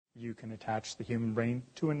You can attach the human brain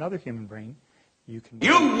to another human brain. You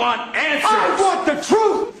want answers! I want the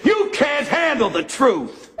truth! You can't handle the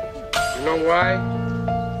truth! You know why?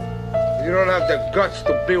 You don't have the guts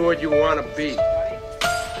to be what you want to be.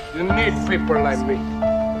 You need people like me.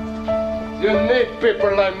 You need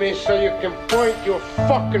people like me so you can point your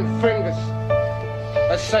fucking fingers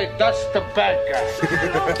and say, that's the bad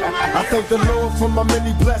guy. I thank the Lord for my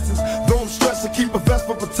many blessings. Though I'm stressed, I keep a vest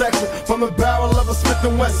for protection from the barrel of a Smith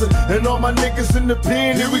 & Wesson. And all my niggas in the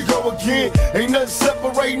pen, here we go again. Ain't nothing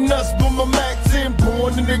separating us but my Mac 10.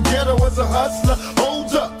 Born in the ghetto as a hustler.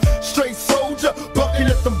 Hold up, straight soldier, bucking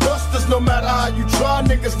at them busters. No matter how you try,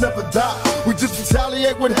 niggas never die. We just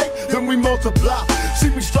retaliate with hate, then we multiply. See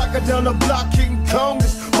me striking down the block, King Kong.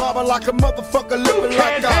 Mobbing like a motherfucker, living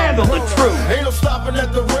like can't handle the truth. Ain't no stopping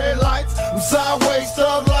at the red lights. I'm sideways,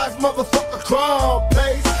 thug life, motherfucker, crime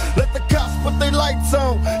pace. Let the cops put their lights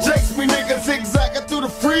on. Chase me, nigga, zigzagging through the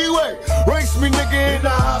freeway. Race me, nigga, in a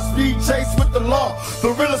high-speed chase with the law. The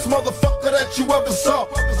realest motherfucker that you ever saw.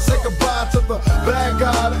 Say goodbye to the bad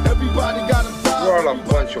guy. Everybody gotta die. You're all a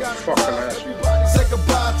bunch of fucking assholes. Say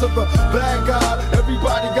goodbye to the bad guy.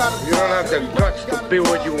 Everybody gotta die. You don't have the guts to be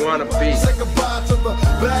what you want to be. Say goodbye to the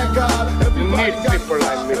bad guy. Everybody need people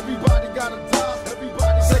like me. Everybody gotta die.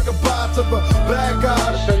 Everybody say goodbye to the bad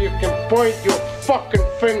guy. So you can point your fucking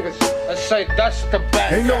fingers and say, that's the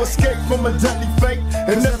bad guy. Ain't no escape from a deadly fate.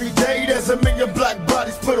 And every day there's a million black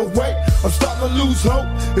bodies put away. I'm starting to lose hope.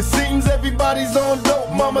 It seems everybody's on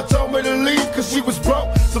dope. Mama told me to leave cause she was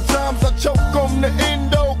broke. Sometimes I choke on the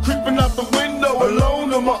endo, creeping out the window.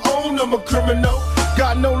 Alone on my own, I'm a criminal.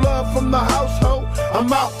 Got no love from the household.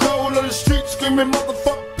 I'm out cold on the street screaming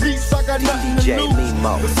motherfucker peace. I got nothing to lose.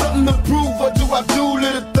 There's something to prove. What do I do?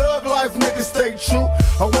 Live a thug life, niggas stay true.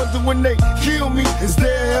 I wonder when they kill me, is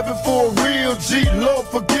there heaven for a real G? Lord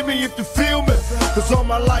forgive me if you feel me. Cause all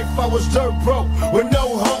my life I was dirt broke with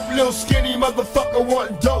no hope, little skinny motherfucker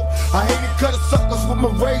wanting dope. I hated cutting suckers with my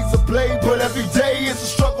razor blade, but every day it's a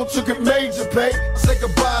struggle to get major pay. Say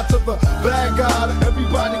goodbye to the bad guy.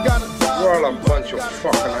 Everybody gotta die. You're all a bunch of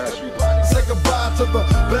fucking assholes. Say goodbye to the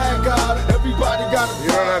bad guy. Everybody gotta die. You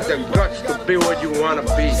don't have the guts to be what you want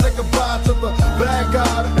to be. Say goodbye to the bad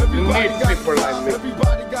guy. Everybody need people like me.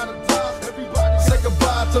 Everybody gotta die. Everybody say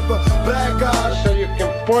goodbye to the bad guy. So you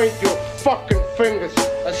can point your fucking fingers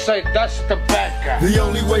and say, that's the bad guy. The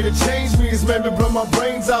only way to change me is maybe blow my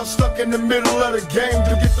brains out. Stuck in the middle of the game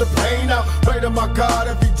to get the pain out. Pray to my God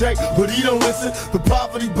every day, but he don't listen. The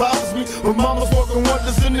poverty bothers me. My mama's working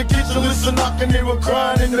wonders in the kitchen. Listen, knocking in her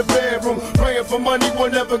crying in the bedroom. Praying for money,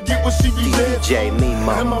 will never get what she be there. DJ me,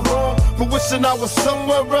 mama. Am I wrong for wishing I was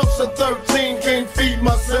somewhere else at 13? Can't feed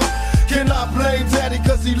myself. Can I blame daddy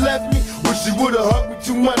cause he left me? Wish he would've hugged me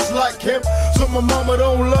too much like him. So my mama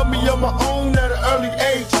don't love me on my own at an early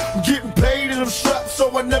age. I'm getting paid and I'm strapped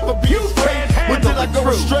so I never be afraid. But did I go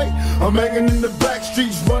astray? I'm hanging in the back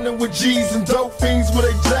streets running with G's and dope fiends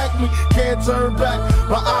where they jack me. Can't turn back.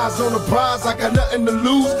 My eyes on the prize. I got nothing to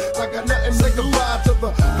lose. I got nothing to say goodbye to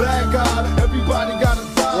the bad guy. Everybody gotta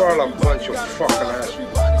die. You're all a bunch of fucking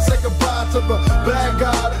assholes. Say goodbye to the bad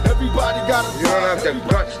guy. Everybody gotta die. You don't have the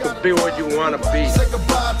guts to be what you want to be. Say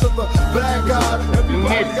goodbye to the bad guy.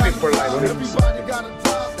 Everybody need people like me. Everybody gotta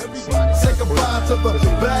die. Everybody say goodbye to the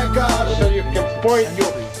bad guy. So you can point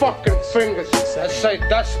your fucking fingers and say,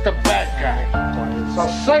 that's the bad guy. So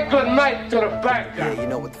say goodnight to the bad guy.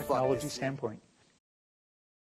 technology standpoint.